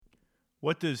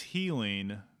What does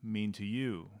healing mean to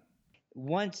you?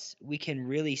 Once we can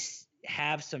really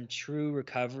have some true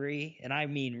recovery, and I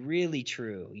mean really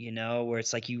true, where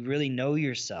it's like you really know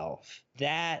yourself,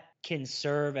 that can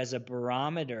serve as a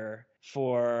barometer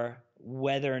for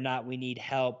whether or not we need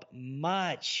help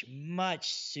much,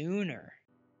 much sooner.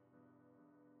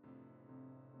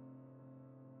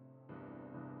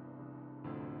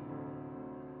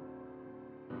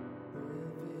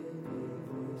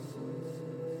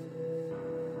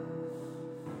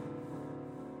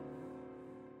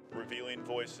 Revealing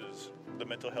Voices, the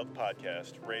mental health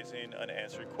podcast, raising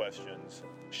unanswered questions,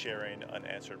 sharing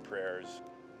unanswered prayers.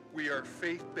 We are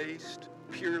faith-based,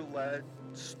 peer-led,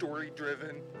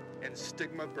 story-driven, and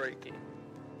stigma-breaking.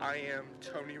 I am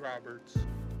Tony Roberts.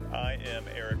 I am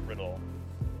Eric Riddle,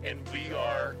 and we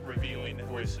are Revealing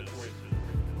Voices.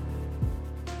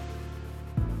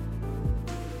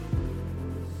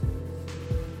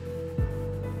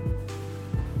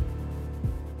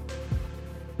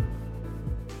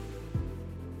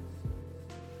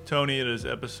 Tony, it is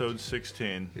episode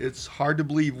 16. It's hard to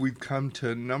believe we've come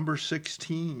to number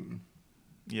 16.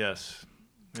 Yes.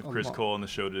 We have Chris Cole on the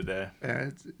show today.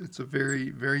 It's a very,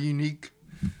 very unique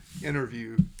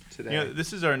interview today.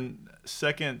 This is our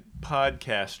second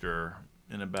podcaster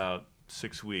in about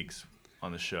 6 weeks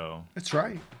on the show. That's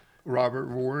right. Robert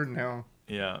Ward, now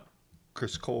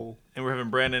Chris Cole. And we're having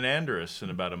Brandon Andrus in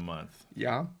about a month.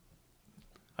 Yeah.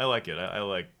 I like it. I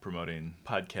like promoting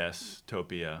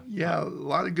Podcastopia. Yeah, a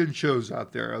lot of good shows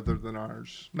out there other than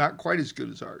ours. Not quite as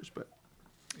good as ours, but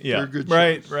they're good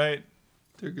shows. Right.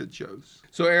 They're good shows.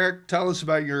 So, Eric, tell us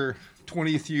about your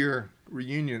 20th year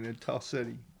reunion at Tell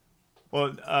City.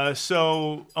 Well,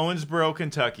 so Owensboro,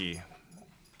 Kentucky.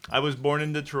 I was born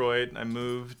in Detroit. I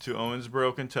moved to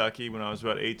Owensboro, Kentucky when I was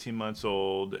about 18 months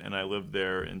old, and I lived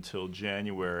there until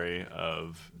January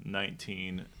of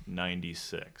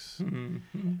 1996.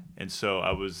 Mm-hmm. And so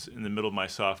I was in the middle of my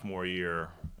sophomore year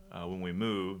when we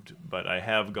moved, but I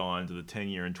have gone to the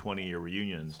 10-year and 20-year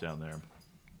reunions down there,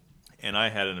 and I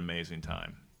had an amazing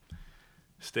time.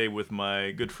 Stayed with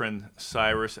my good friend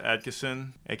Cyrus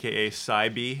Atkinson, a.k.a.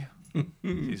 Cybe.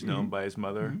 He's known by his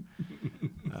mother.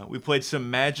 We played some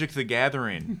Magic the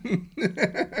Gathering.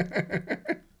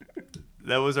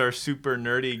 That was our super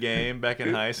nerdy game back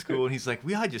in high school. And he's like,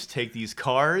 we ought to just take these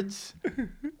cards,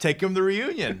 take them to the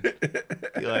reunion.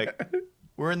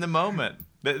 We're in the moment.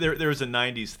 There was a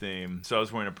 90s theme. So I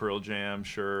was wearing a Pearl Jam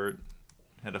shirt,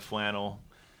 had a flannel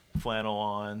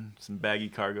on, some baggy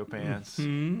cargo pants.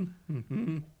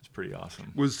 Mm-hmm. It's pretty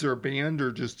awesome. Was there a band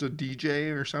or just a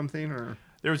DJ or something? Or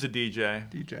there was a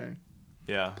DJ.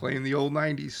 Yeah. Playing the old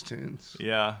 90s tunes.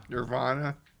 Yeah.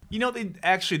 Nirvana. They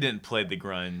actually didn't play the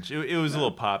grunge. It was a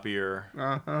little poppier.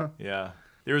 Uh-huh. Yeah.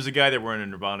 There was a guy that wearing a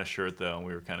Nirvana shirt, though, and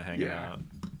we were kind of hanging out.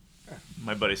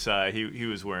 My buddy Cy, he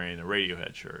was wearing a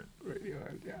Radiohead shirt.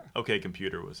 Radiohead, yeah. OK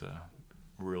Computer was a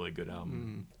really good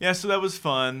album. Yeah, so that was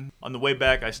fun. On the way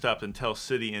back, I stopped in Tell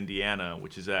City, Indiana,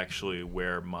 which is actually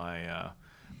where my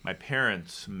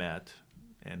parents met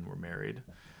and were married.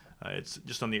 It's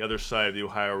just on the other side of the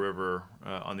Ohio River,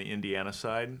 on the Indiana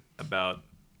side, about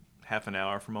half an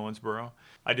hour from Owensboro.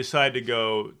 I decided to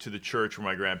go to the church where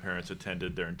my grandparents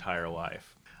attended their entire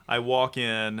life. I walk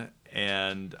in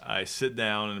and I sit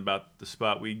down in about the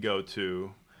spot we'd go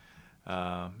to.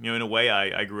 In a way,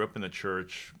 I grew up in the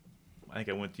church. I think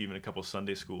I went to even a couple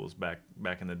Sunday schools back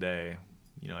in the day.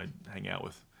 I'd hang out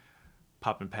with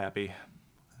Pop and Pappy.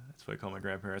 That's what I call my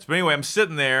grandparents. But anyway, I'm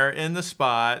sitting there in the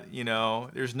spot,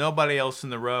 there's nobody else in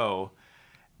the row,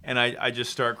 and I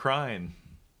just start crying.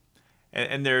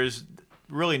 And there's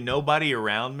really nobody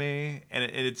around me, and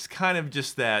it's kind of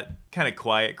just that kind of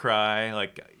quiet cry,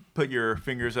 like put your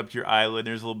fingers up to your eyelid,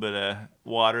 there's a little bit of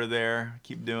water there,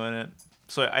 keep doing it.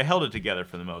 So I held it together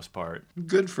for the most part.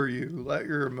 Good for you. Let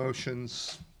your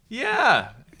emotions...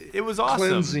 Yeah, it was awesome.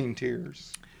 Cleansing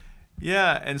tears.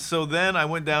 Yeah, and so then I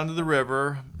went down to the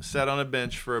river, sat on a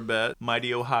bench for a bit,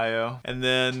 mighty Ohio, and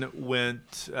then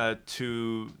went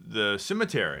to the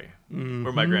cemetery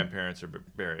where my grandparents are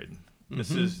buried. This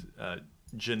is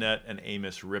Jeanette and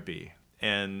Amos Rippey.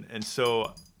 And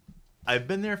so I've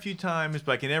been there a few times,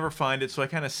 but I can never find it, so I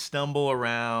kind of stumble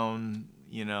around,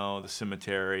 the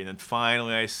cemetery, and then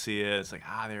finally I see it. It's like,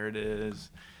 there it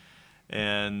is.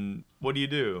 And what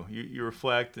do? You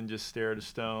reflect and just stare at a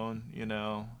stone,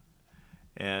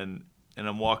 And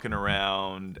I'm walking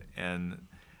around, and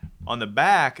on the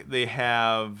back they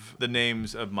have the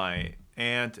names of my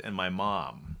aunt and my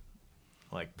mom,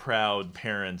 like proud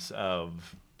parents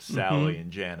of Sally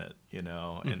and Janet,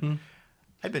 And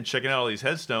I've been checking out all these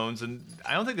headstones, and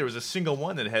I don't think there was a single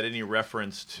one that had any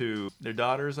reference to their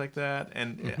daughters like that.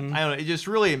 And I don't know, it just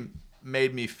really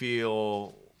made me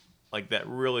feel like that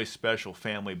really special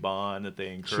family bond that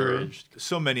they encouraged. Sure.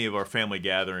 So many of our family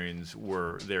gatherings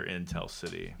were there in Tell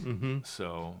City.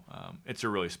 So it's a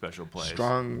really special place.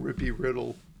 Strong Rippy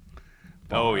Riddle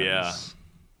bonds. Oh, yeah.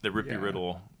 The Rippy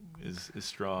Riddle is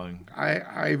strong.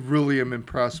 I really am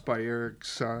impressed by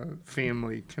Eric's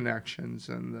family connections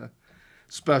and the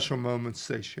special moments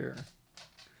they share.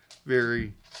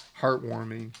 Very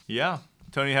heartwarming. Yeah.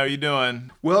 Tony, how are you doing?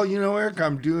 Well, Eric,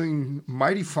 I'm doing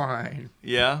mighty fine.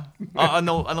 Yeah? on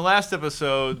the last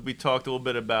episode, we talked a little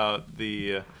bit about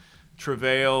the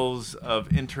travails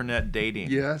of internet dating.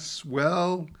 Yes.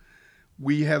 Well,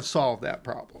 we have solved that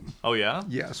problem. Oh, yeah?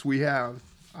 Yes, we have.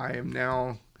 I am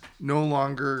now no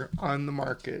longer on the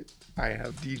market. I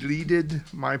have deleted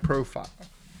my profile.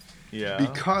 Yeah.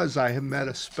 Because I have met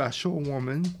a special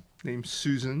woman named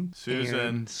Susan.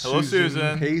 Susan. Hello,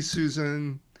 Susan. Hey,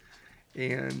 Susan.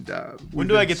 And when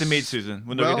do I get to meet Susan?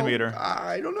 When do I get to meet her?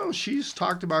 I don't know. She's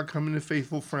talked about coming to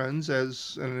Faithful Friends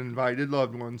as an invited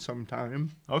loved one sometime.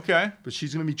 Okay. But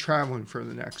she's going to be traveling for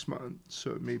the next month,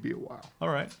 so it may be a while. All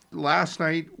right. Last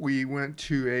night, we went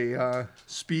to a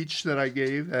speech that I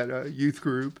gave at a youth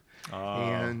group.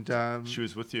 And she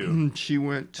was with you. She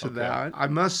went to that. I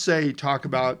must say, talk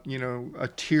about a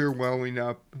tear welling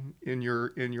up in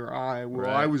your eye. Well,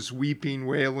 right. I was weeping,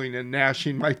 wailing, and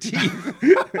gnashing my teeth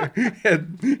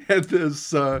at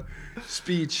this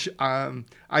speech.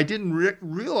 I didn't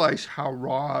realize how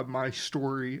raw my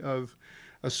story of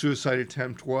a suicide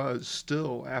attempt was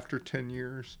still after 10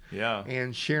 years. Yeah.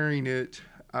 And sharing it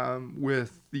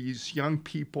with these young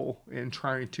people and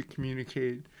trying to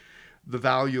communicate the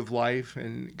value of life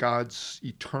and God's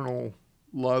eternal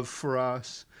love for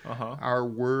us, our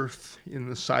worth in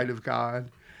the sight of God,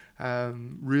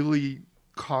 really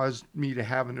caused me to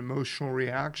have an emotional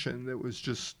reaction that was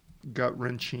just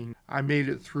gut-wrenching. I made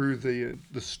it through the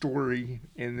story,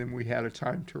 and then we had a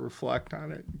time to reflect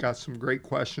on it. Got some great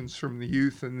questions from the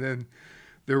youth, and then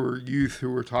there were youth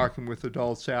who were talking with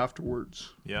adults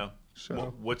afterwards. Yeah.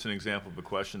 So, what's an example of a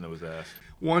question that was asked?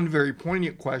 One very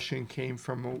poignant question came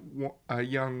from a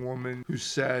young woman who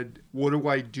said, "What do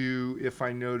I do if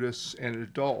I notice an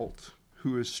adult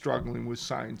who is struggling with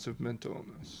signs of mental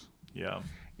illness?" Yeah.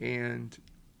 And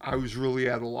I was really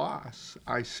at a loss.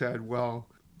 I said, well,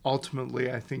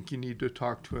 ultimately, I think you need to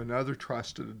talk to another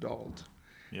trusted adult.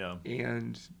 Yeah.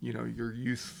 And, your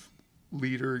youth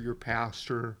leader, your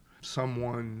pastor,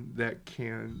 someone that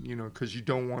can, because you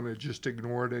don't want to just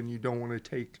ignore it and you don't want to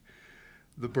take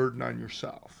the burden on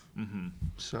yourself.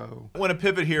 So I want to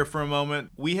pivot here for a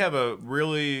moment. We have a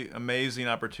really amazing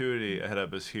opportunity ahead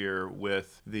of us here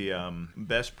with the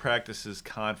Best Practices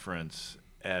Conference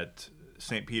at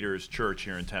St. Peter's Church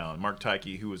here in town. Mark Tyke,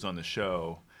 who was on the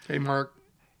show. Hey, Mark.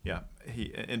 Yeah,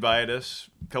 he invited us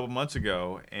a couple months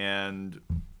ago, and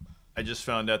I just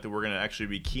found out that we're going to actually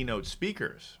be keynote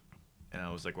speakers. And I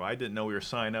was like, well, I didn't know we were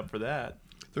signing up for that.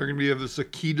 They're going to give us a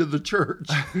key to the church.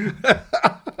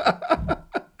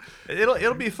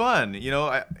 It'll be fun.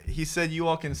 He said you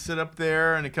all can sit up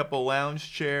there in a couple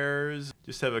lounge chairs,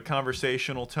 just have a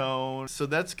conversational tone. So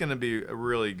that's going to be a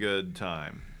really good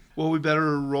time. Well, we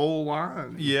better roll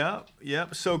on. Yeah.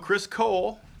 So Chris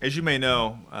Cole, as you may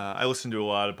know, I listen to a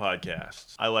lot of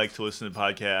podcasts. I like to listen to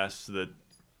podcasts that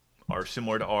are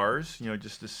similar to ours,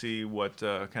 just to see what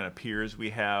kind of peers we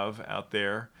have out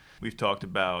there. We've talked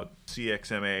about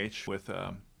CXMH with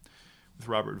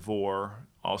Robert Vore,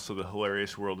 also The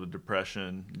Hilarious World of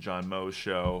Depression, John Moe's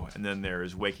show, and then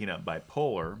there's Waking Up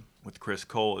Bipolar with Chris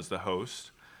Cole as the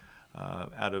host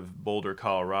out of Boulder,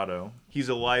 Colorado. He's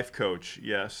a life coach,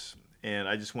 yes, and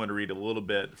I just want to read a little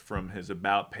bit from his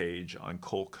About page on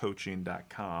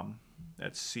colecoaching.com.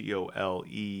 That's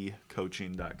COLE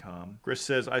coaching.com. Chris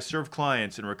says, I serve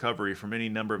clients in recovery from any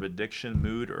number of addiction,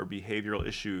 mood, or behavioral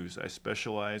issues. I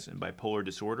specialize in bipolar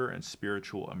disorder and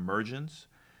spiritual emergence,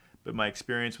 but my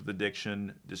experience with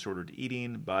addiction, disordered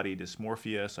eating, body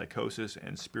dysmorphia, psychosis,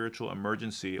 and spiritual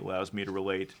emergency allows me to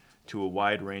relate to a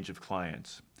wide range of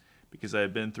clients. Because I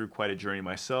have been through quite a journey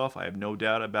myself, I have no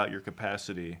doubt about your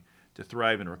capacity to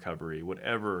thrive in recovery,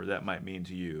 whatever that might mean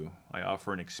to you. I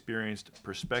offer an experienced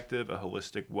perspective, a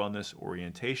holistic wellness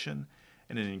orientation,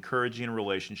 and an encouraging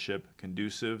relationship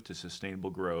conducive to sustainable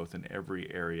growth in every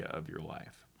area of your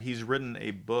life. He's written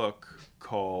a book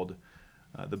called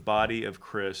The Body of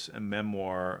Chris, a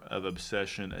memoir of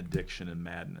obsession, addiction, and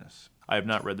madness. I have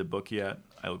not read the book yet.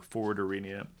 I look forward to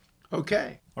reading it.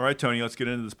 Okay. All right, Tony, let's get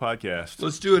into this podcast.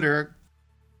 Let's do it, Eric.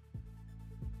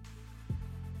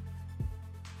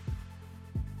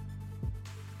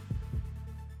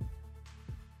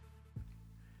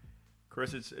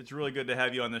 Chris, it's really good to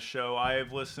have you on the show. I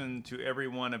have listened to every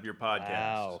one of your podcasts.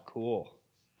 Wow, cool.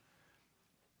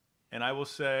 And I will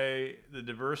say the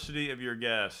diversity of your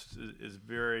guests is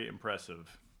very impressive.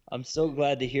 I'm so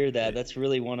glad to hear that. That's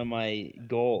really one of my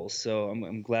goals. So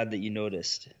I'm glad that you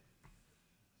noticed.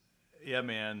 Yeah,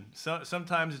 man.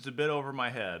 Sometimes it's a bit over my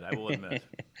head, I will admit.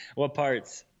 What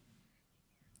parts?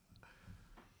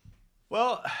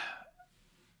 Well,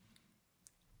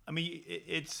 I mean,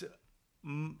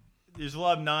 there's a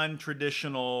lot of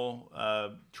non-traditional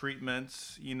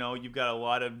treatments. You know, you've got a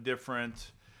lot of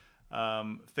different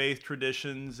faith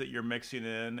traditions that you're mixing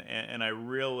in, and I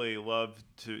really love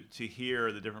to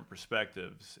hear the different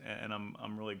perspectives. And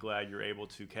I'm really glad you're able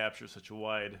to capture such a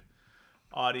wide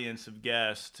audience of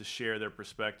guests to share their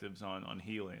perspectives on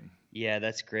healing. Yeah,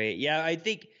 that's great. Yeah, I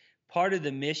think part of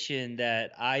the mission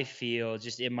that I feel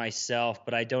just in myself,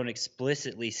 but I don't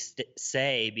explicitly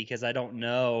say because I don't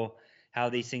know how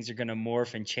these things are going to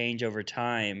morph and change over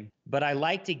time. But I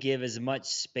like to give as much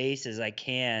space as I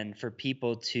can for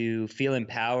people to feel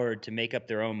empowered to make up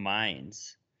their own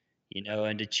minds, you know,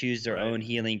 and to choose their own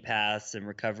healing paths and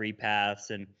recovery paths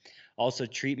and also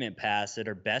treatment paths that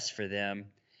are best for them.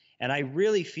 And I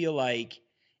really feel like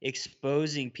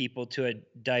exposing people to a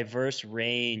diverse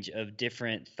range of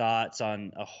different thoughts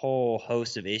on a whole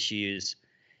host of issues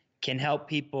can help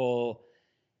people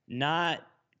not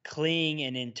cling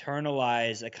and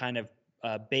internalize a kind of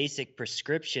basic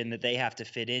prescription that they have to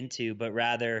fit into, but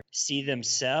rather see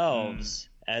themselves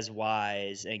as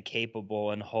wise and capable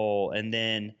and whole, and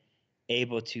then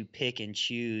able to pick and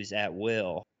choose at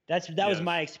will. That was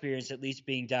my experience, at least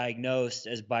being diagnosed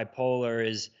as bipolar,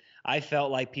 is I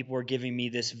felt like people were giving me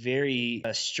this very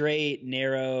straight,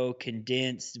 narrow,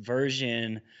 condensed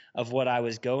version of what I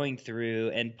was going through.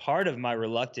 And part of my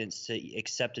reluctance to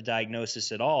accept a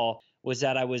diagnosis at all was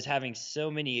that I was having so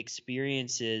many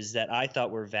experiences that I thought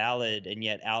were valid and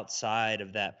yet outside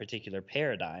of that particular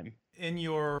paradigm. In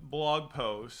your blog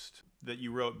post that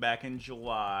you wrote back in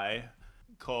July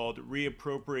called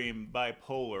Reappropriating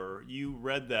Bipolar, you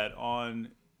read that on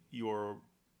your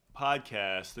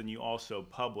podcast, and you also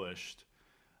published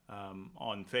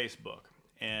on Facebook.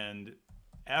 And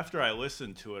after I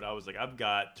listened to it, I was like, I've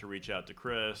got to reach out to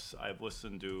Chris. I've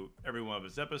listened to every one of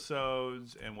his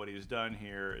episodes, and what he's done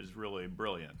here is really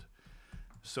brilliant.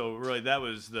 So really, that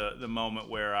was the moment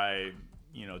where I,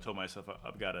 told myself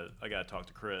I got to talk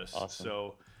to Chris. Awesome.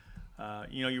 So,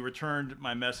 you returned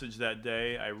my message that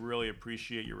day. I really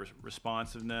appreciate your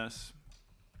responsiveness.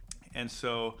 And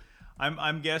so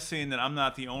I'm guessing that I'm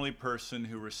not the only person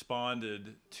who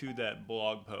responded to that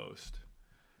blog post.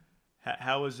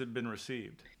 How has it been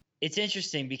received? It's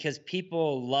interesting because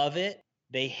people love it,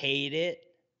 they hate it,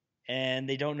 and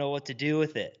they don't know what to do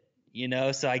with it.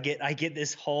 So I get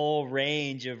this whole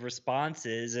range of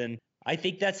responses, and I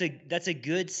think that's a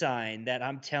good sign that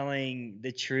I'm telling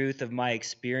the truth of my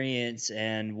experience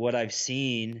and what I've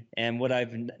seen, and what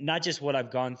I've not just what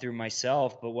I've gone through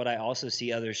myself, but what I also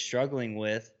see others struggling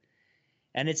with.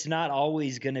 And it's not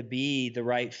always going to be the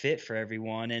right fit for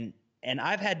everyone. And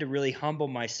I've had to really humble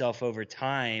myself over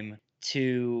time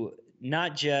to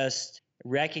not just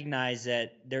recognize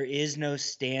that there is no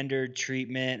standard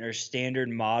treatment or standard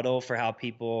model for how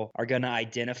people are going to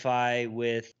identify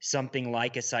with something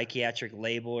like a psychiatric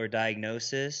label or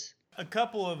diagnosis. A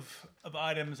couple of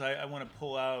items I want to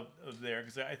pull out of there,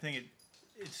 because I think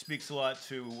it speaks a lot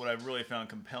to what I've really found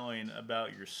compelling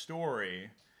about your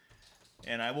story.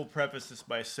 And I will preface this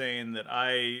by saying that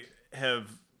I have,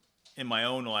 in my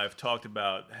own life, talked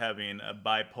about having a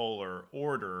bipolar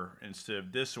order instead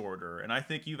of disorder. And I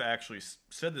think you've actually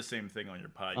said the same thing on your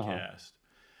podcast.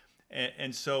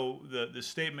 And so the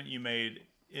statement you made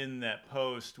in that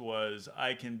post was,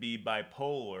 I can be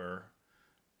bipolar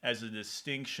as a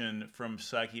distinction from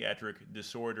psychiatric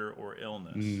disorder or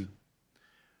illness.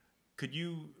 Could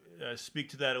you speak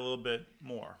to that a little bit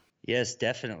more? Yes,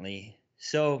 definitely.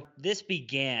 So this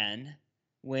began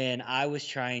when I was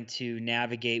trying to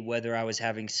navigate whether I was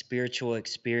having spiritual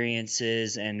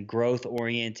experiences and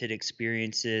growth-oriented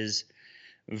experiences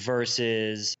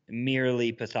versus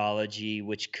merely pathology,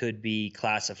 which could be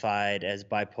classified as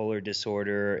bipolar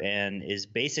disorder and is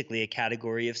basically a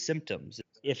category of symptoms.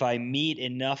 If I meet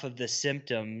enough of the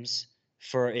symptoms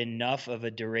for enough of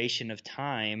a duration of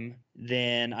time,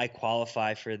 then I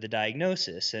qualify for the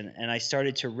diagnosis. And I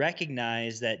started to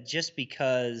recognize that just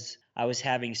because I was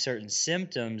having certain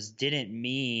symptoms didn't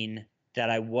mean that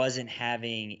I wasn't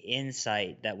having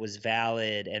insight that was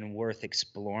valid and worth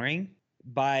exploring.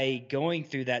 By going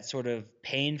through that sort of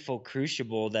painful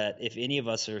crucible that if any of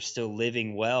us are still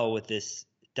living well with this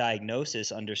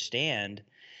diagnosis understand,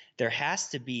 there has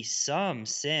to be some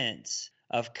sense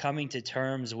of coming to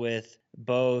terms with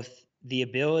both the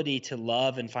ability to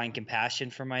love and find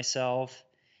compassion for myself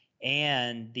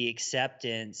and the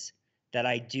acceptance that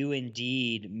I do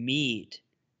indeed meet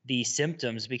these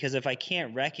symptoms. Because if I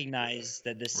can't recognize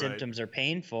that the symptoms are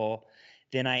painful,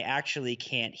 then I actually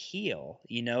can't heal.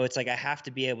 It's like I have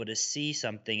to be able to see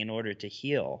something in order to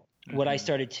heal. What I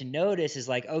started to notice is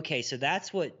like, okay, so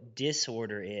that's what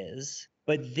disorder is.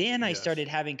 But then I started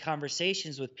having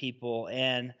conversations with people,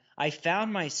 and I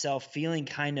found myself feeling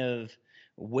kind of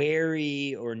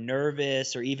wary or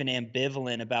nervous or even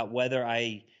ambivalent about whether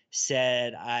I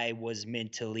said I was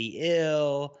mentally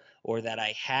ill or that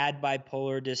I had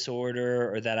bipolar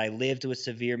disorder or that I lived with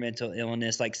severe mental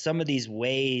illness. Like some of these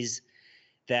ways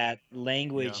that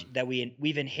language that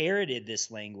we've inherited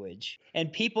this language,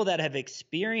 and people that have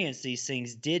experienced these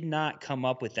things did not come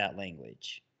up with that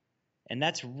language. And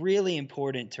that's really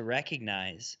important to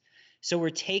recognize. So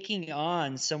we're taking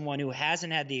on someone who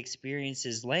hasn't had the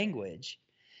experience's language.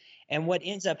 And what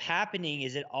ends up happening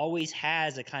is it always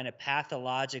has a kind of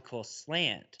pathological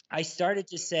slant. I started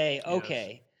to say,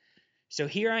 okay, so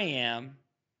here I am.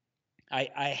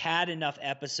 I had enough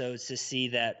episodes to see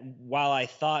that while I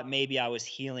thought maybe I was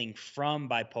healing from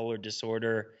bipolar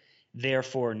disorder,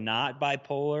 therefore not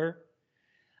bipolar,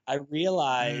 I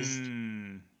realized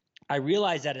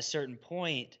at a certain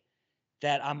point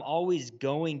that I'm always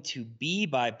going to be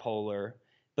bipolar,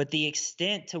 but the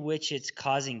extent to which it's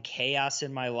causing chaos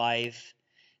in my life,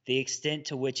 the extent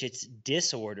to which it's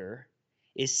disorder,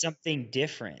 is something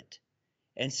different.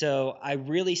 And so I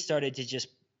really started to just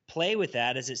play with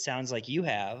that, as it sounds like you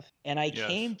have. And I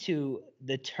came to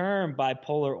the term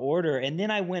bipolar order, and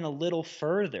then I went a little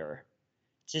further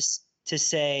just to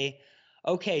say,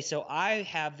 okay, so I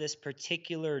have this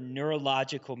particular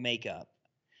neurological makeup.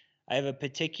 I have a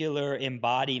particular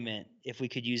embodiment, if we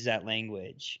could use that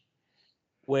language,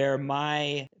 where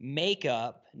my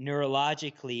makeup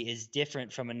neurologically is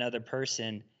different from another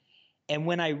person. And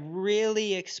when I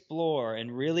really explore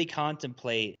and really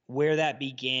contemplate where that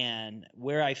began,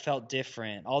 where I felt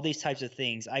different, all these types of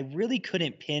things, I really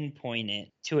couldn't pinpoint it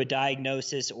to a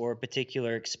diagnosis or a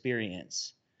particular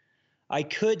experience. I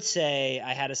could say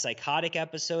I had a psychotic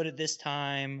episode at this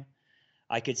time.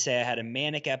 I could say I had a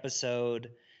manic episode.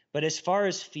 But as far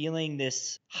as feeling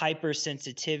this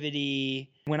hypersensitivity,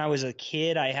 when I was a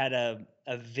kid, I had a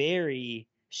very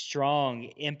strong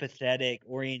empathetic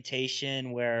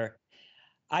orientation where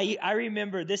I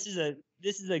remember, this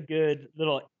is a good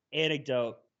little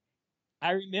anecdote.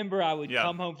 I remember I would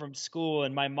come home from school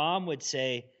and my mom would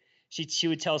say, she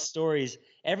would tell stories.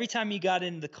 Every time you got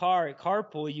in the car at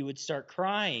carpool, you would start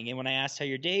crying. And when I asked how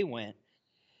your day went,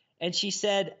 and she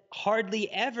said,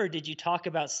 hardly ever did you talk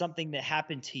about something that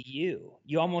happened to you.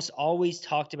 You almost always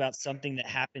talked about something that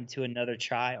happened to another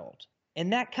child.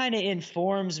 And that kind of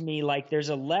informs me, like there's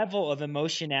a level of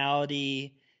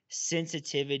emotionality,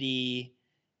 sensitivity,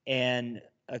 and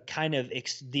a kind of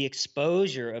the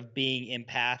exposure of being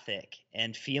empathic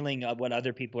and feeling of what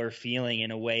other people are feeling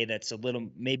in a way that's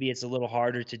maybe it's a little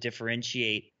harder to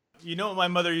differentiate. You know what my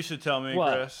mother used to tell me,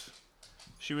 What? Chris?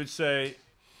 She would say,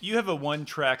 you have a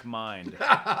one-track mind.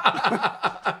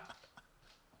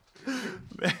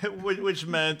 Which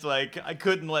meant like I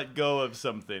couldn't let go of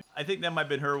something. I think that might have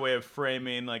been her way of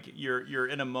framing like you're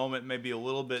in a moment maybe a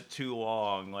little bit too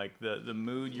long, like the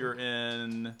mood you're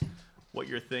in, what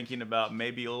you're thinking about,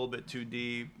 maybe a little bit too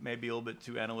deep, maybe a little bit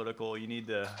too analytical. You need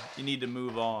to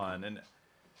move on. And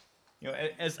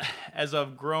as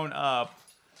I've grown up,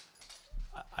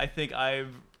 I think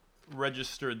I've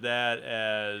registered that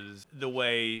as the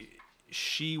way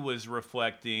she was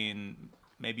reflecting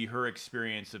maybe her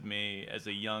experience of me as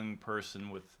a young person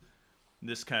with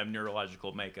this kind of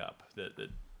neurological makeup that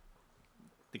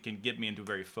can get me into a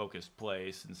very focused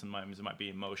place, and sometimes it might be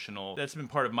emotional. That's been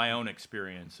part of my own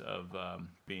experience of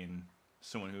being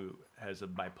someone who has a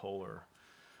bipolar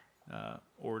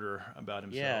order about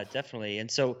himself. Yeah, definitely.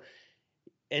 And so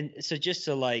just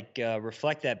to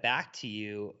reflect that back to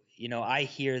you, I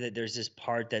hear that there's this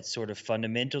part that's sort of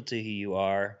fundamental to who you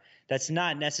are that's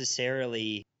not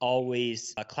necessarily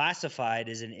always classified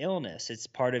as an illness. It's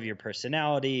part of your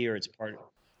personality, or it's part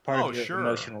of your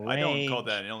emotional range. I don't call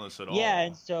that an illness at all. Yeah,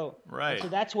 and so right. So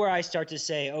that's where I start to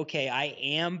say, okay, I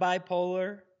am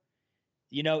bipolar,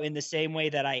 in the same way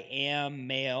that I am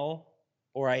male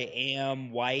or I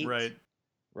am white.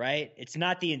 Right? It's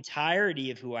not the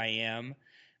entirety of who I am,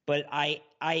 but I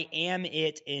am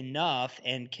it enough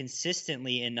and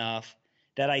consistently enough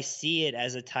that I see it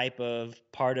as a type of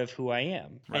part of who I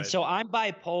am. Right. And so I'm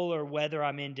bipolar whether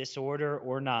I'm in disorder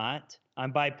or not.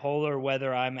 I'm bipolar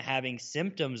whether I'm having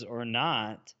symptoms or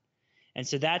not. And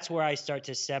so that's where I start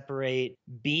to separate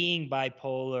being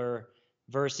bipolar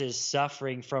versus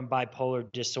suffering from bipolar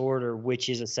disorder, which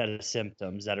is a set of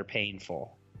symptoms that are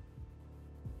painful.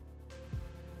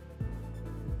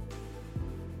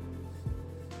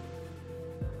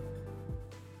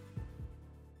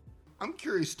 I'm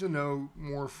curious to know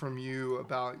more from you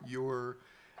about your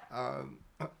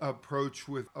approach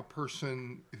with a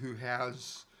person who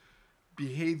has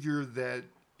behavior that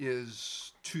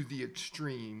is to the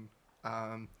extreme.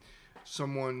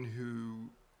 Someone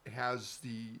who has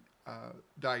the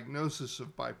diagnosis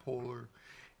of bipolar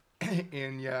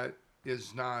and yet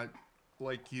is not,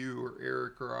 like you or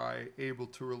Eric or I, able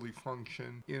to really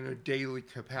function in a daily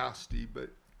capacity,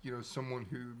 but someone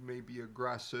who may be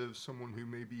aggressive, someone who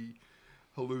may be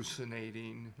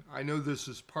hallucinating. I know this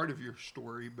is part of your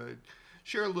story, but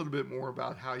share a little bit more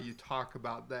about how you talk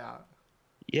about that.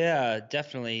 Yeah,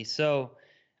 definitely. So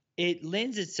it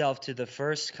lends itself to the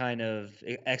first kind of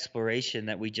exploration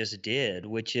that we just did,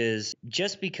 which is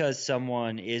just because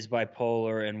someone is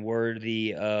bipolar and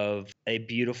worthy of a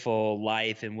beautiful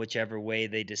life in whichever way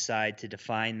they decide to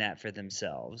define that for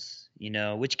themselves,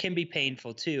 which can be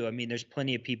painful too. I mean, there's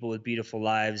plenty of people with beautiful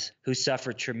lives who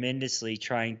suffer tremendously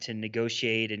trying to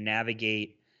negotiate and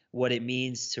navigate what it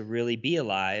means to really be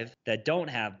alive that don't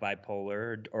have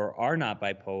bipolar or are not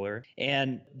bipolar.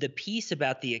 And the piece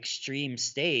about the extreme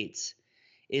states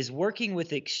is working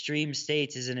with extreme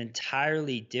states is an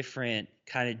entirely different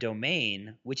kind of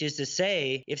domain, which is to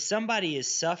say, if somebody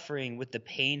is suffering with the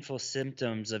painful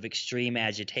symptoms of extreme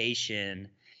agitation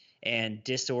and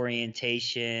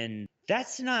disorientation,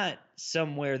 that's not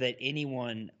somewhere that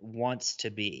anyone wants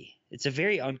to be. It's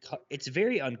very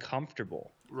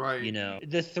uncomfortable. Right.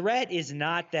 The threat is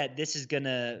not that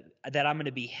that I'm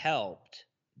gonna be helped,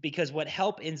 because what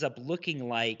help ends up looking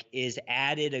like is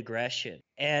added aggression.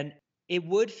 And it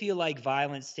would feel like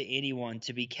violence to anyone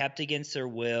to be kept against their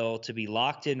will, to be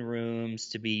locked in rooms,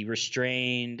 to be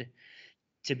restrained,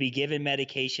 to be given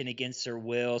medication against their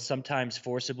will, sometimes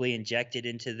forcibly injected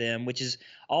into them, which is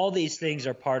all these things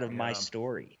are part of my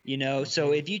story,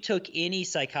 So if you took any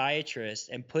psychiatrist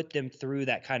and put them through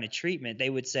that kind of treatment, they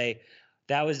would say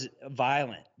that was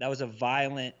violent. That was a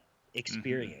violent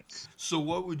experience. So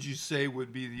what would you say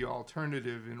would be the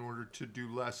alternative in order to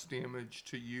do less damage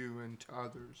to you and to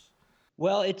others?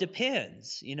 Well, it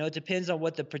depends. It depends on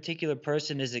what the particular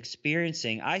person is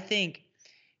experiencing. I think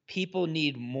people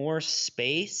need more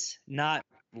space, not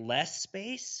less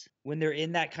space, when they're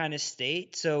in that kind of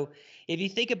state. So if you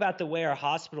think about the way our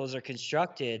hospitals are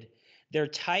constructed, they're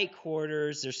tight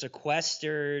quarters, they're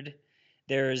sequestered.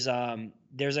 There's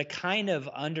a kind of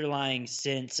underlying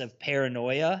sense of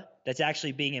paranoia that's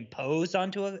actually being imposed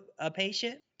onto a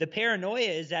patient. The paranoia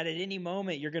is that at any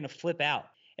moment you're going to flip out.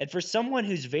 And for someone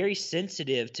who's very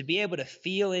sensitive to be able to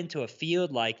feel into a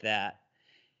field like that,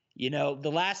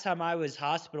 the last time I was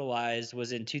hospitalized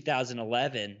was in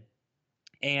 2011,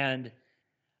 and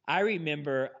I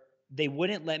remember they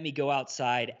wouldn't let me go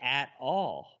outside at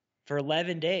all for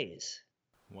 11 days.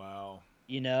 Wow.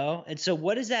 And so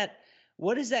what does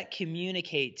that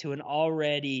communicate to an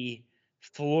already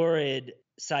florid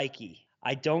psyche?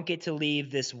 I don't get to leave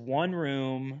this one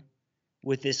room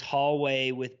with this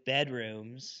hallway with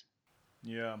bedrooms.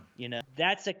 Yeah.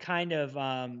 That's a kind of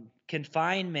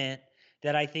confinement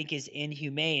that I think is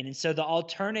inhumane. And so the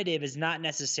alternative is not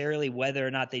necessarily whether or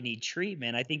not they need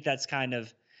treatment. I think that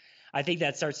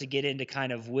starts to get into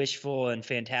kind of wishful and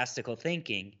fantastical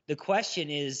thinking. The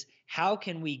question is, how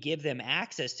can we give them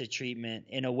access to treatment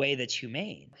in a way that's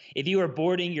humane? If you were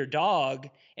boarding your dog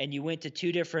and you went to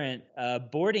two different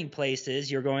boarding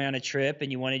places, you're going on a trip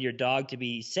and you wanted your dog to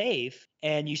be safe,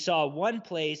 and you saw one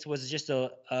place was just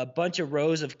a bunch of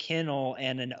rows of kennel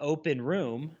and an open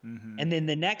room, and then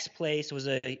the next place was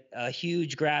a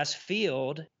huge grass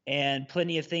field and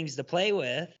plenty of things to play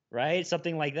with, right?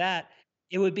 Something like that.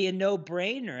 It would be a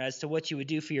no-brainer as to what you would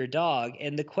do for your dog.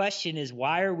 And the question is,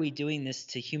 why are we doing this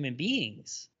to human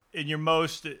beings? In your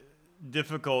most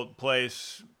difficult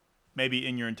place, maybe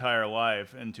in your entire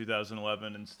life in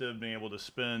 2011, instead of being able to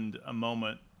spend a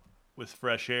moment with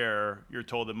fresh air, you're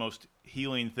told the most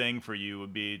healing thing for you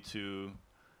would be to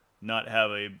not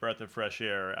have a breath of fresh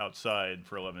air outside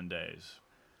for 11 days.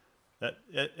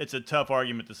 It's a tough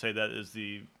argument to say that is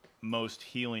the most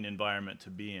healing environment to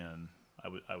be in.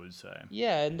 I would say.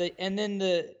 Yeah, and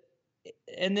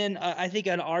then I think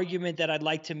an argument that I'd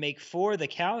like to make for the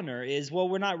counter is, well,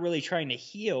 we're not really trying to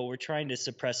heal. We're trying to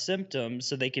suppress symptoms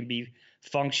so they can be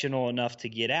functional enough to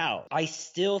get out. I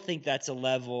still think that's a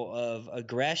level of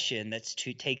aggression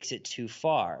takes it too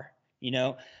far.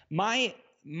 My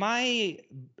my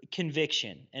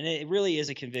conviction, and it really is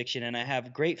a conviction, and I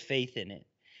have great faith in it,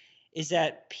 is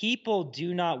that people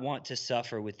do not want to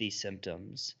suffer with these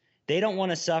symptoms. They don't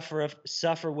want to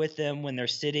suffer with them when they're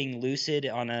sitting lucid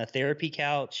on a therapy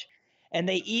couch, and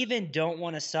they even don't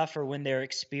want to suffer when they're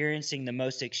experiencing the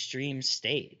most extreme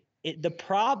state. The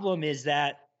problem is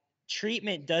that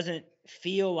treatment doesn't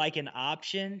feel like an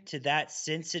option to that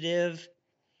sensitive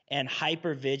and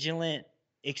hypervigilant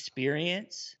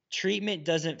experience. Treatment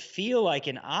doesn't feel like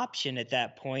an option at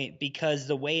that point because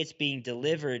the way it's being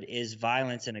delivered is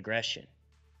violence and aggression.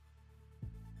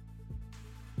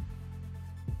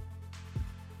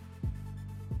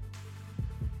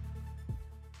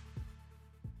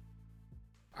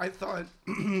 I thought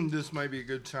this might be a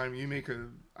good time.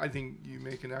 I think you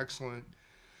make an excellent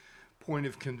point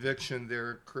of conviction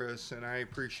there, Chris, and I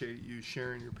appreciate you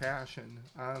sharing your passion.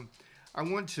 I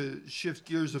want to shift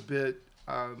gears a bit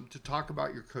to talk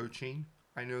about your coaching.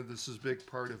 I know this is a big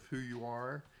part of who you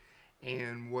are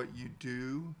and what you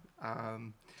do.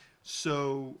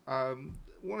 So I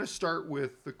want to start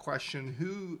with the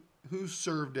question, who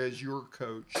served as your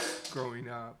coach growing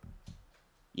up?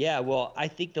 Yeah, well, I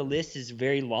think the list is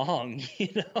very long,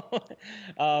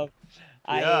 My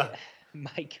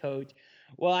coach.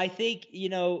 Well, I think,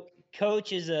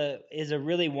 coach is a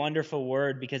really wonderful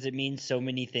word because it means so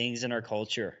many things in our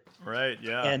culture. Right,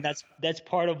 yeah. And that's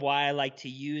part of why I like to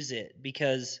use it,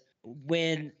 because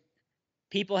when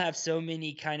people have so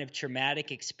many kind of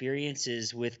traumatic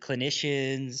experiences with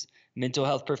clinicians, mental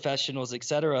health professionals,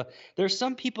 etc., there's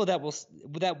some people that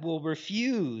will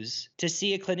refuse to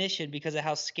see a clinician because of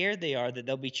how scared they are that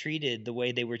they'll be treated the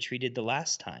way they were treated the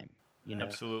last time.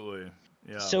 Absolutely.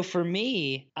 Yeah. So for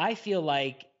me, I feel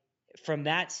like from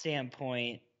that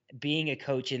standpoint, being a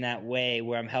coach in that way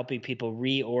where I'm helping people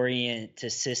reorient to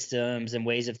systems and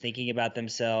ways of thinking about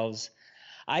themselves,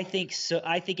 I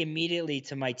think immediately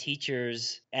to my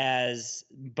teachers, as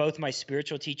both my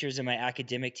spiritual teachers and my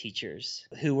academic teachers,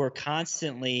 who were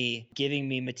constantly giving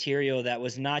me material that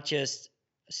was not just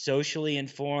socially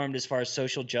informed as far as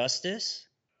social justice,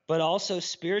 but also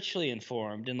spiritually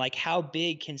informed, and like, how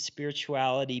big can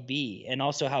spirituality be, and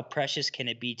also how precious can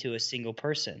it be to a single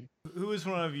person. Who was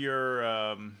one of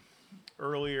your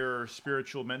earlier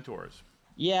spiritual mentors?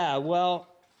 Yeah, well,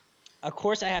 of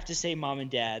course I have to say mom and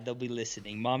dad. They'll be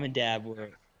listening. Mom and dad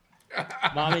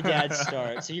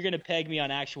start. So you're going to peg me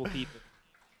on actual people.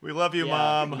 We love you,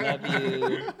 Mom. We love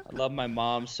you. I love my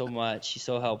mom so much. She's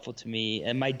so helpful to me.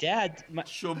 And my dad...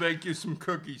 She'll make you some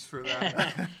cookies for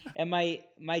that. And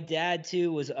my dad,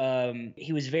 too, was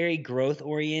he was very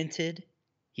growth-oriented.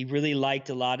 He really liked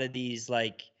a lot of these,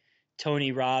 like,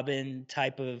 Tony Robbins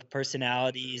type of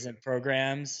personalities and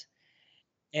programs.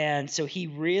 And so he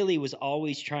really was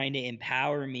always trying to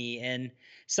empower me. And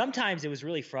sometimes it was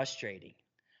really frustrating.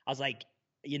 I was like,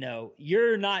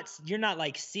 you're not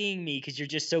like seeing me because you're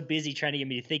just so busy trying to get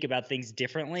me to think about things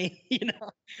differently,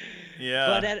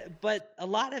 Yeah. But a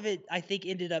lot of it, I think,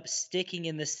 ended up sticking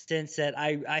in the sense that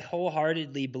I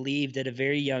wholeheartedly believed at a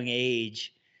very young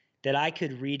age that I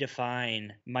could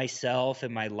redefine myself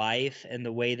and my life and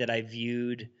the way that I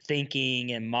viewed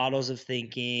thinking and models of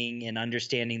thinking and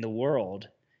understanding the world.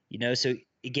 So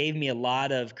it gave me a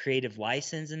lot of creative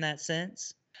license in that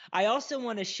sense. I also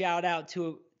want to shout out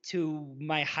to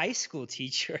my high school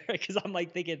teacher, because I'm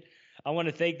like thinking, I want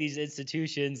to thank these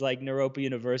institutions like Naropa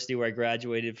University, where I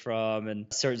graduated from,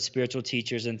 and certain spiritual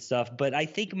teachers and stuff. But I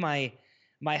think my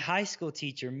high school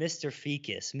teacher,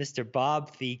 Mr.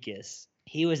 Bob Fekas,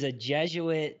 he was a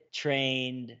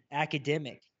Jesuit-trained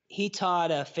academic. He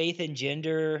taught a faith and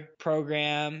gender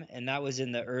program, and that was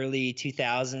in the early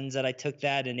 2000s that I took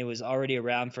that, and it was already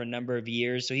around for a number of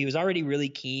years. So he was already really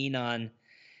keen on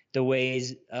the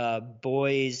ways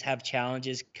boys have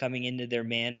challenges coming into their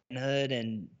manhood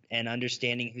and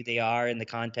understanding who they are in the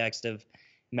context of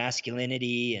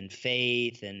masculinity and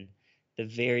faith and the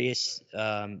various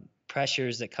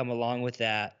pressures that come along with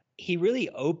that. He really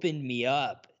opened me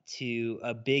up to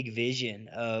a big vision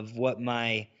of what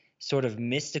my sort of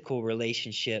mystical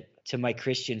relationship to my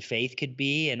Christian faith could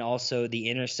be, and also the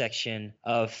intersection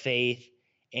of faith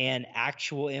and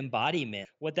actual embodiment,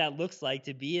 what that looks like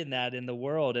to be in the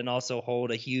world, and also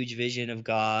hold a huge vision of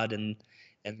God and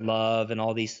love and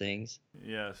all these things.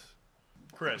 Yes.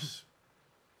 Chris,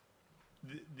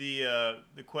 the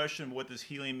question, what does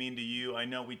healing mean to you? I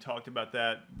know we talked about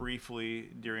that briefly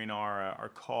during our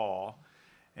call,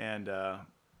 and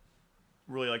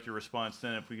really like your response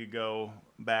then. If we could go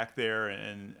back there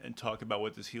and talk about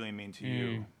what does healing mean to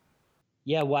you.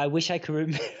 Yeah, well, I wish I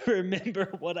could remember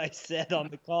what I said on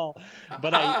the call,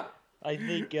 but I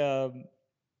think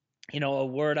A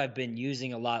word I've been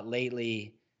using a lot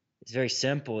lately, it's very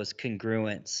simple, is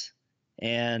congruence.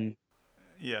 And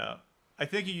Yeah. I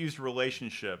think you used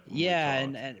relationship when we yeah,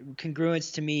 talked. and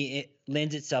congruence to me, it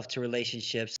lends itself to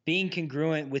relationships. Being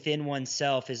congruent within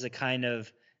oneself is a kind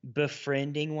of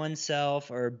befriending oneself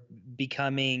or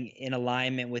becoming in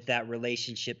alignment with that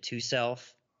relationship to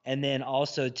self. And then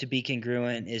also to be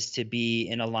congruent is to be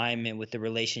in alignment with the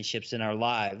relationships in our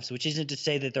lives, which isn't to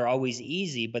say that they're always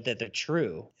easy, but that they're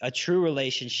true. A true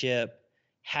relationship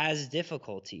has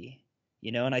difficulty,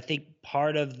 and I think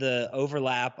part of the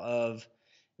overlap of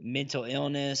mental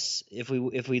illness, if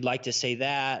we'd like to say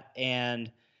that,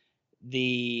 and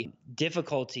the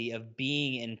difficulty of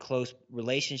being in close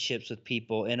relationships with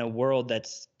people in a world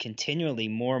that's continually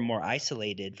more and more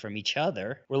isolated from each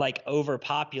other. We're like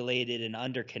overpopulated and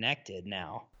underconnected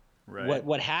now. Right.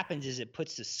 What happens is it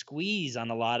puts a squeeze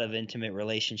on a lot of intimate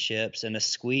relationships and a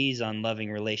squeeze on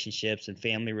loving relationships and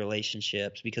family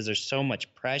relationships because there's so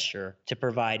much pressure to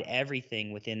provide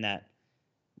everything within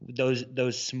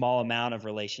those small amount of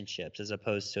relationships as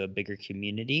opposed to a bigger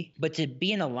community. But to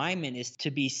be in alignment is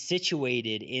to be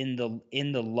situated in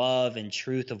the love and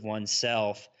truth of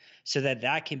oneself so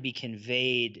that can be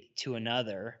conveyed to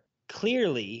another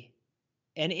clearly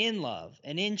and in love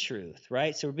and in truth,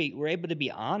 right? So we're able to be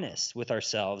honest with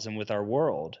ourselves and with our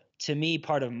world. To me,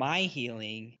 part of my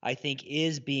healing, I think,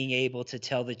 is being able to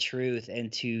tell the truth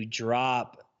and to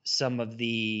drop some of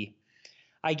the,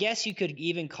 I guess you could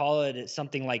even call it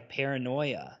something like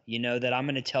paranoia, that I'm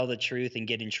going to tell the truth and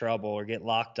get in trouble or get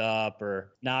locked up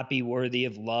or not be worthy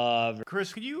of love.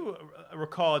 Chris, could you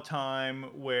recall a time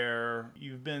where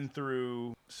you've been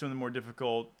through some of the more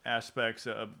difficult aspects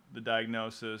of the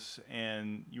diagnosis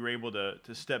and you were able to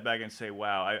step back and say,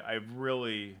 wow, I've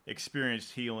really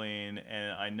experienced healing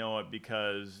and I know it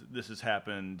because this has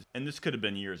happened and this could have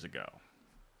been years ago?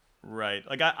 Right.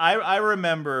 Like I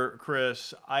remember,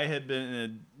 Chris, I had been in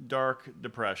a dark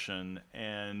depression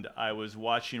and I was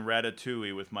watching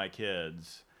Ratatouille with my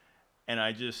kids and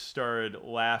I just started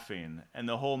laughing. And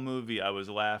the whole movie I was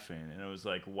laughing and it was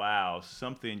like, wow,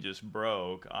 something just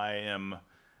broke. I am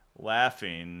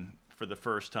laughing for the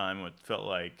first time in what felt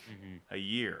like a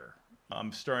year.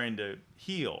 I'm starting to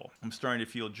heal. I'm starting to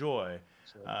feel joy.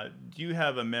 Do you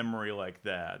have a memory like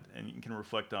that? And you can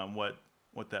reflect on what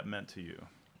that meant to you.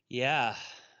 Yeah.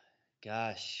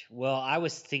 Gosh. Well, I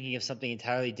was thinking of something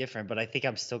entirely different, but I think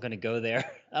I'm still going to go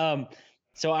there.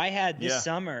 So I had Yeah.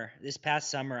 this past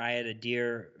summer, I had a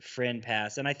dear friend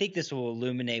pass, and I think this will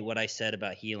illuminate what I said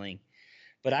about healing.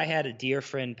 But I had a dear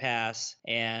friend pass,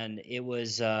 and it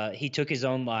was he took his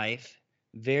own life.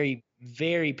 Very,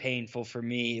 very painful for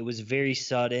me. It was very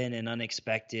sudden and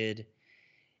unexpected.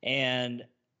 And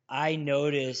I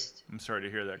noticed. I'm sorry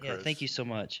to hear that, Yeah, Chris. thank you so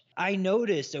much. I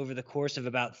noticed over the course of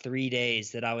about 3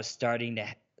 days that I was starting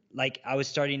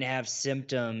to have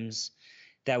symptoms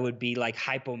that would be like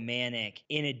hypomanic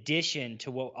in addition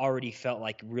to what already felt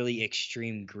like really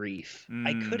extreme grief.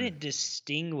 I couldn't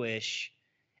distinguish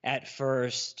at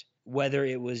first whether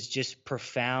it was just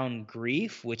profound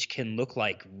grief, which can look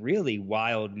like really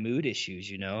wild mood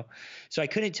issues. So I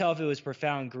couldn't tell if it was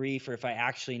profound grief or if I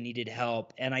actually needed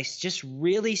help. And I just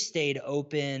really stayed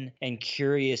open and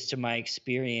curious to my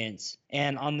experience.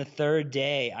 And on the third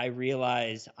day, I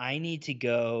realized I need to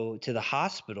go to the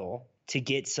hospital to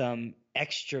get some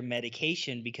extra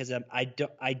medication because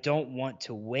I don't want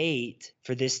to wait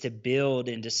for this to build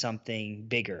into something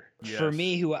bigger. Yes. For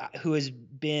me, who has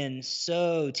been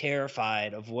so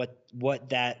terrified of what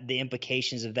the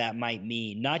implications of that might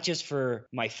mean, not just for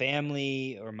my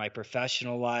family or my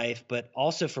professional life, but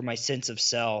also for my sense of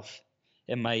self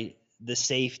and the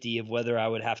safety of whether I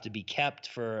would have to be kept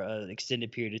for an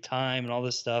extended period of time and all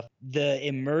this stuff. The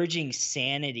emerging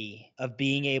sanity of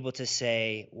being able to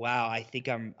say, wow, I think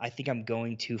I'm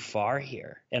going too far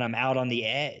here and I'm out on the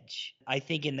edge. I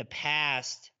think in the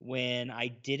past when I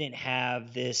didn't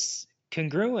have this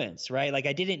congruence, right? Like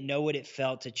I didn't know what it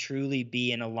felt to truly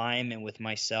be in alignment with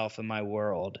myself and my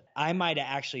world. I might have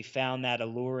actually found that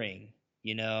alluring,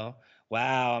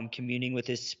 wow, I'm communing with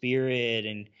his spirit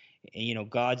and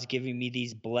God's giving me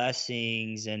these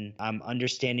blessings and I'm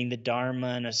understanding the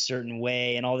Dharma in a certain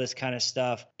way and all this kind of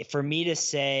stuff. For me to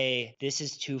say this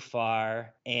is too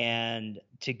far and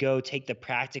to go take the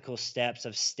practical steps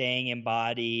of staying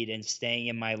embodied and staying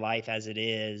in my life as it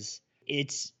is,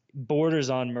 it's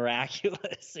borders on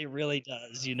miraculous. It really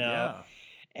does, Yeah.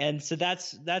 And so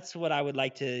that's what I would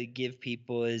like to give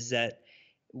people is that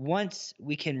once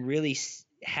we can really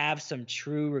have some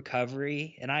true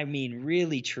recovery, and I mean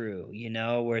really true,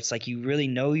 where it's like you really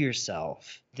know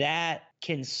yourself, that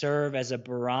can serve as a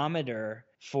barometer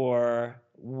for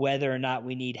whether or not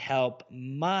we need help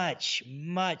much,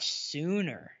 much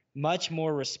sooner, much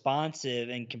more responsive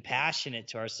and compassionate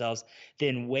to ourselves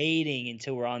than waiting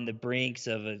until we're on the brinks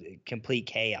of a complete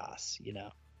chaos.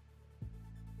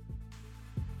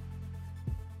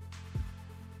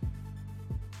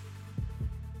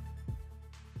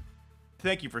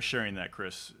 Thank you for sharing that,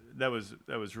 Chris. That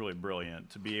was really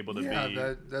brilliant to be able to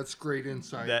be that's great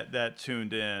insight. That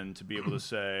tuned in to be able to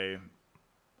say,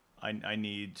 I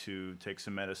need to take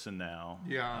some medicine now.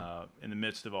 Yeah. In the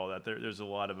midst of all that, there's a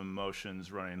lot of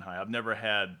emotions running high. I've never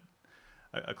had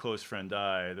a close friend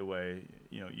die the way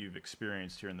you've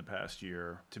experienced here in the past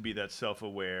year. To be that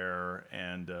self-aware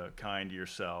and kind to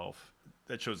yourself,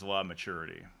 that shows a lot of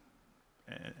maturity.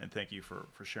 And thank you for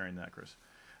sharing that, Chris.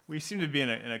 We seem to be in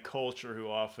a culture who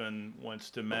often wants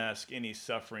to mask any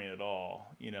suffering at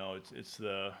all. It's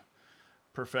the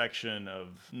perfection of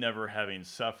never having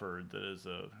suffered that is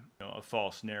a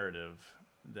false narrative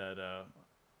that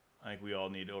I think we all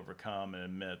need to overcome and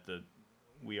admit that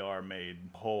we are made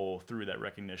whole through that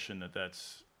recognition that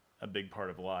that's a big part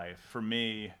of life. For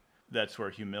me, that's where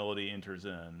humility enters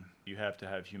in. You have to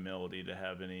have humility to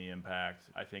have any impact,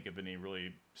 I think, of any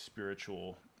really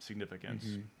spiritual significance.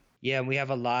 Mm-hmm. Yeah,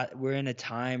 we're in a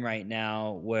time right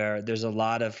now where there's a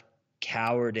lot of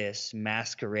cowardice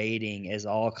masquerading as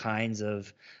all kinds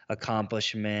of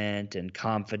accomplishment and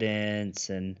confidence,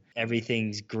 and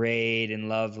everything's great and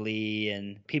lovely,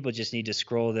 and people just need to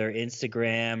scroll their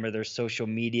Instagram or their social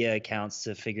media accounts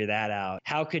to figure that out.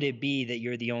 How could it be that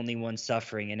you're the only one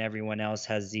suffering and everyone else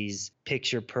has these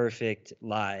picture perfect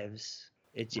lives?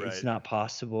 It's not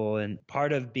possible. And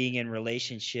part of being in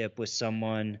relationship with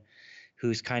someone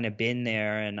who's kind of been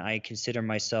there, and I consider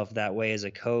myself that way as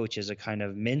a coach, as a kind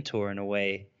of mentor in a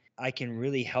way, I can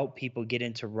really help people get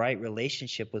into right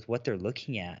relationship with what they're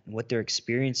looking at and what they're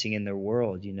experiencing in their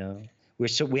world.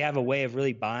 We have a way of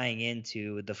really buying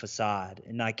into the facade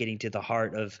and not getting to the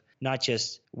heart of not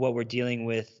just what we're dealing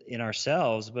with in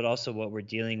ourselves, but also what we're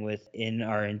dealing with in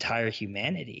our entire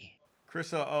humanity.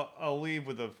 Chris, I'll leave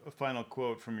with a final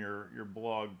quote from your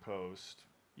blog post.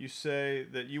 You say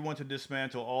that you want to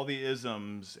dismantle all the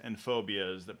isms and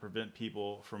phobias that prevent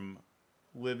people from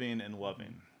living and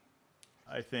loving.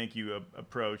 I think you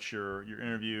approach your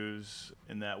interviews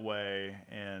in that way,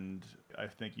 and I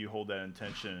think you hold that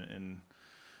intention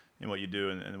in what you do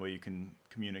and the way you can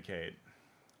communicate.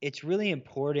 It's really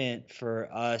important for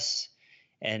us,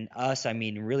 and us, I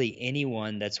mean really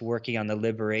anyone that's working on the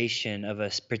liberation of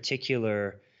a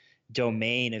particular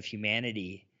domain of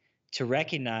humanity, to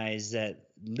recognize that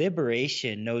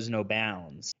liberation knows no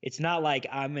bounds. It's not like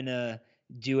I'm going to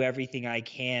do everything I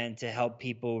can to help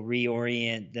people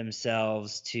reorient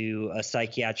themselves to a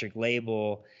psychiatric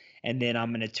label, and then I'm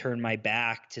going to turn my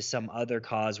back to some other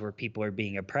cause where people are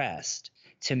being oppressed.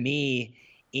 To me,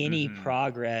 any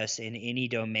progress in any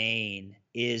domain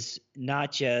is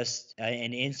not just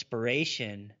an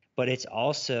inspiration, but it's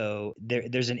also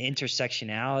there's an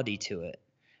intersectionality to it,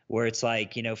 where it's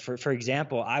like, for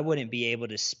example, I wouldn't be able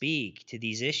to speak to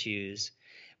these issues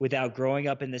without growing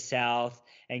up in the South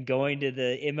and going to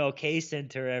the MLK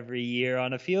Center every year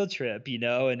on a field trip,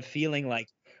 and feeling like,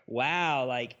 wow,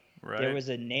 like there was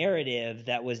a narrative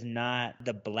that was not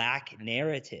the Black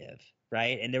narrative,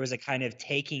 right? And there was a kind of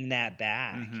taking that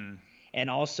back. And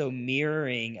also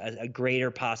mirroring a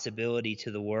greater possibility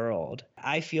to the world.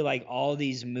 I feel like all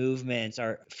these movements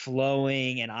are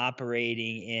flowing and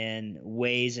operating in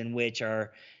ways in which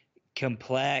are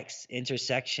complex,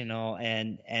 intersectional,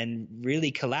 and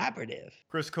really collaborative.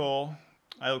 Chris Cole,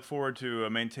 I look forward to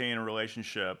maintaining a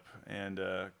relationship and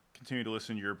continue to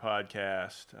listen to your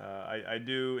podcast. I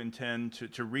do intend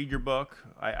to read your book.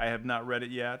 I have not read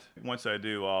it yet. Once I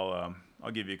do, I'll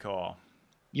give you a call.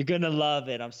 You're going to love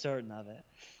it. I'm certain of it.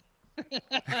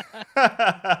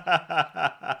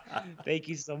 Thank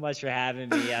you so much for having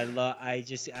me.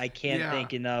 I can't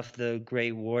thank enough the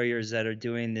great warriors that are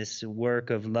doing this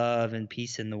work of love and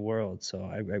peace in the world. So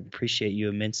I appreciate you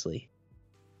immensely.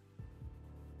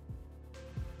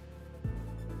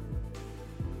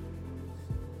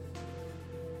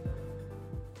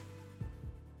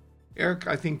 Eric,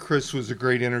 I think Chris was a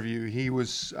great interview. He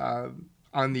was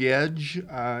on the edge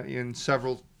in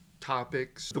several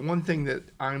topics. The one thing that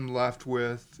I'm left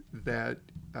with that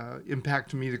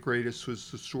impacted me the greatest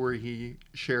was the story he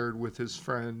shared with his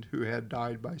friend who had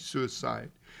died by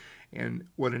suicide, and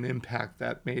what an impact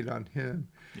that made on him.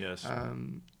 Yes.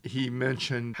 He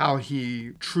mentioned how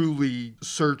he truly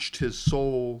searched his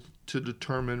soul to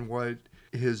determine what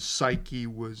his psyche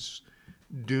was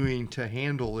doing to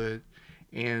handle it,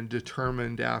 and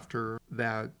determined after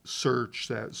that search,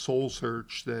 that soul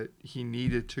search, that he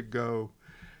needed to go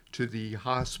to the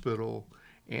hospital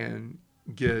and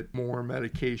get more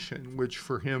medication, which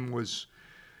for him was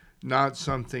not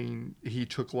something he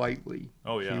took lightly.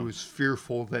 Oh, yeah. He was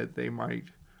fearful that they might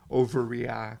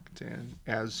overreact. And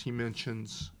as he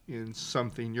mentions in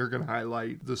something you're going to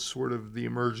highlight, the sort of the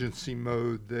emergency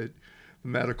mode that the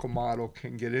medical model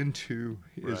can get into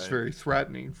is very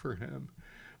threatening for him.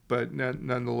 But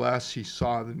nonetheless, he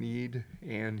saw the need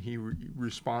and he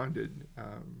responded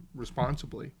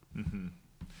responsibly. Mm-hmm.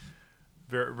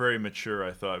 Very, very mature,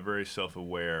 I thought, very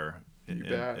self-aware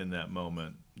in that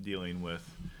moment, dealing with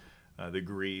the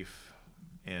grief.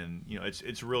 And,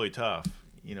 it's really tough.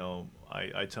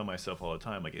 I tell myself all the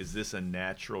time, like, is this a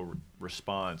natural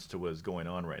response to what is going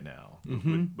on right now?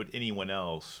 Mm-hmm. Would anyone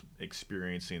else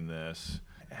experiencing this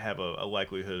have a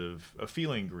likelihood of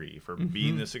feeling grief or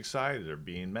being this excited or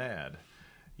being mad?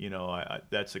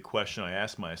 That's a question I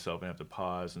ask myself, and I have to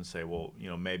pause and say, well,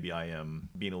 maybe I am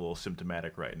being a little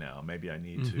symptomatic right now. Maybe I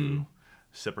need to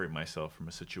separate myself from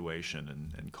a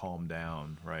situation and calm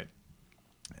down, right?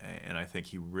 And I think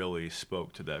he really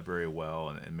spoke to that very well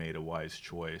and made a wise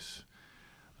choice.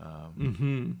 How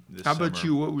about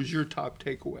you? What was your top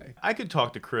takeaway? I could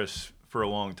talk to Chris for a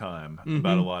long time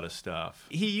about a lot of stuff.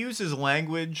 He uses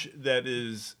language that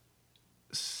is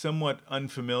somewhat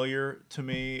unfamiliar to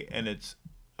me, and it's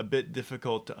a bit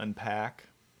difficult to unpack.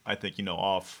 I think,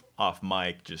 off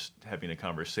mic, just having a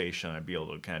conversation, I'd be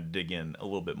able to kind of dig in a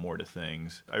little bit more to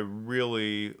things. I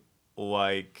really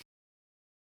like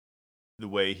the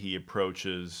way he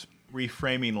approaches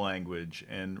reframing language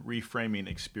and reframing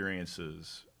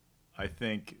experiences. I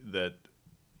think that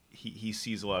he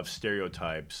sees a lot of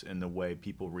stereotypes in the way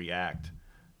people react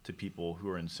to people who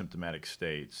are in symptomatic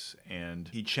states. And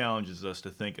he challenges us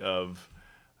to think of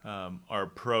our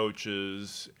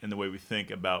approaches and the way we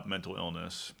think about mental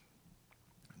illness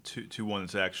to one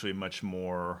that's actually much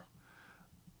more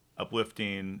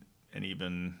uplifting and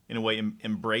even, in a way,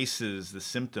 embraces the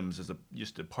symptoms as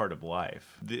just a part of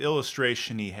life. The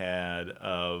illustration he had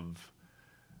of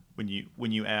when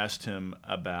you asked him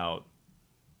about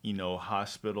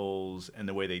hospitals and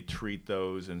the way they treat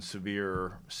those in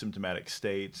severe symptomatic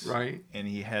states. Right. And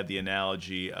he had the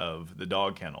analogy of the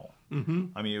dog kennel. Mm-hmm.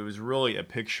 I mean, it was really a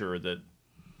picture that,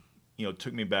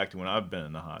 took me back to when I've been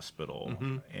in the hospital.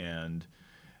 And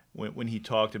when he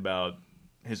talked about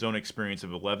his own experience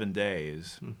of 11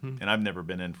 days, and I've never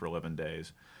been in for 11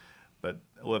 days, but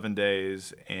 11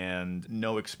 days and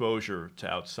no exposure to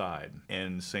outside,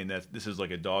 and saying that this is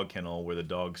like a dog kennel where the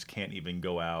dogs can't even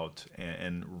go out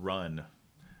and run,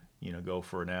 go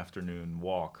for an afternoon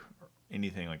walk or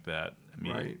anything like that. I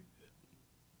mean, right.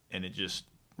 And it just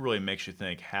really makes you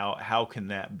think, how can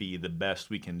that be the best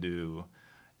we can do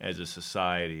as a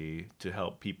society to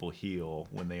help people heal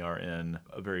when they are in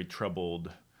a very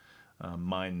troubled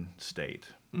mind state?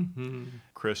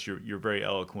 Chris, you're very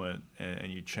eloquent,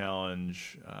 and you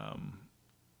challenge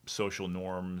social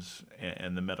norms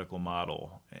and the medical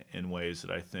model in ways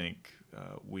that I think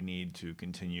we need to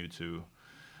continue to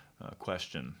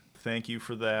question. Thank you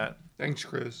for that. Thanks,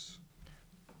 Chris.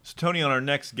 So, Tony, on our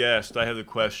next guest, I have the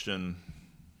question,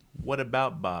 what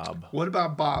about Bob? What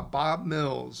about Bob? Bob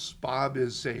Mills. Bob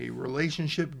is a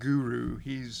relationship guru.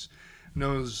 He's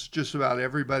knows just about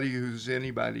everybody who's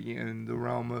anybody in the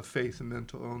realm of faith and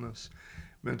mental illness,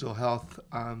 mental health.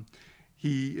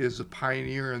 He is a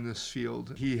pioneer in this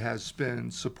field. He has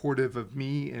been supportive of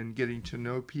me in getting to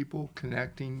know people,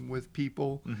 connecting with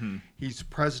people. He's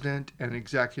president and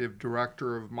executive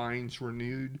director of Minds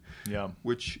Renewed,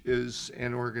 which is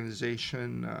an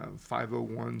organization,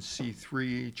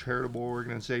 501c3 charitable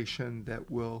organization that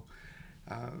will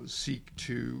seek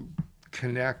to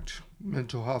connect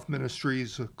mental health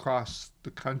ministries across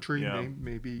the country,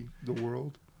 maybe the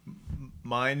world.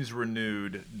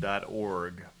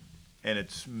 Mindsrenewed.org, and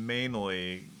it's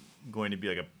mainly going to be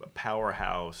like a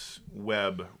powerhouse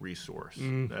web resource.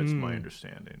 That's my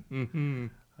understanding.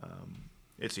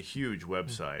 It's a huge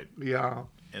website. Yeah.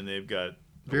 And they've got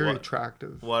very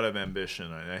attractive. A lot of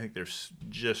ambition. I think they're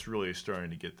just really starting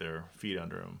to get their feet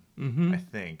under them. I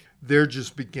think they're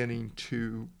just beginning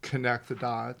to connect the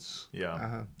dots.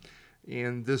 Yeah.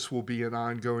 And this will be an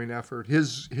ongoing effort.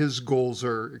 His goals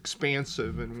are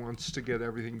expansive and wants to get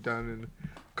everything done in a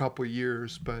couple of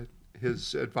years, but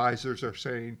his advisors are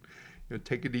saying,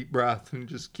 take a deep breath and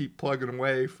just keep plugging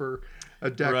away for a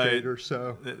decade or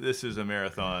so. This is a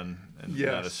marathon and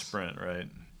not a sprint, right?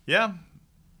 Yeah.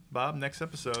 Bob, next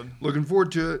episode. Looking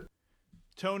forward to it.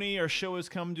 Tony, our show has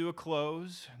come to a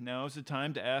close. Now is the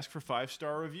time to ask for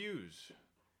 5-star reviews.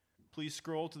 Please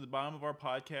scroll to the bottom of our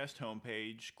podcast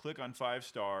homepage, click on 5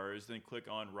 stars, then click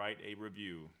on Write a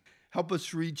Review. Help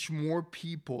us reach more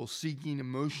people seeking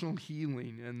emotional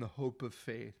healing and the hope of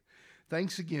faith.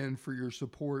 Thanks again for your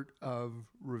support of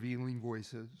Revealing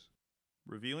Voices.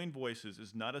 Revealing Voices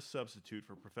is not a substitute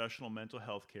for professional mental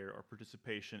health care or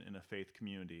participation in a faith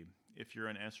community. If your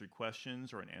unanswered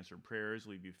questions or unanswered prayers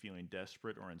leave you feeling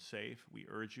desperate or unsafe, we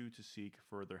urge you to seek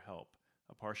further help.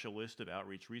 A partial list of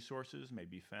outreach resources may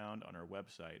be found on our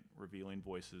website,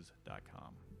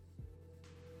 revealingvoices.com.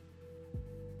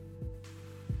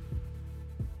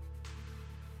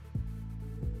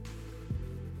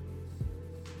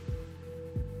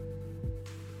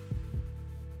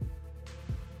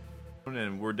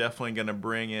 And we're definitely going to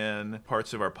bring in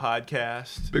parts of our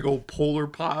podcast. Big old Polar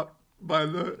Pop by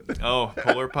the... Oh,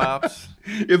 Polar Pops.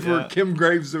 If we're Kim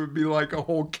Graves, it would be like a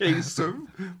whole case of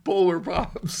Polar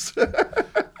Pops.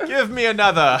 Give me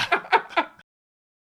another.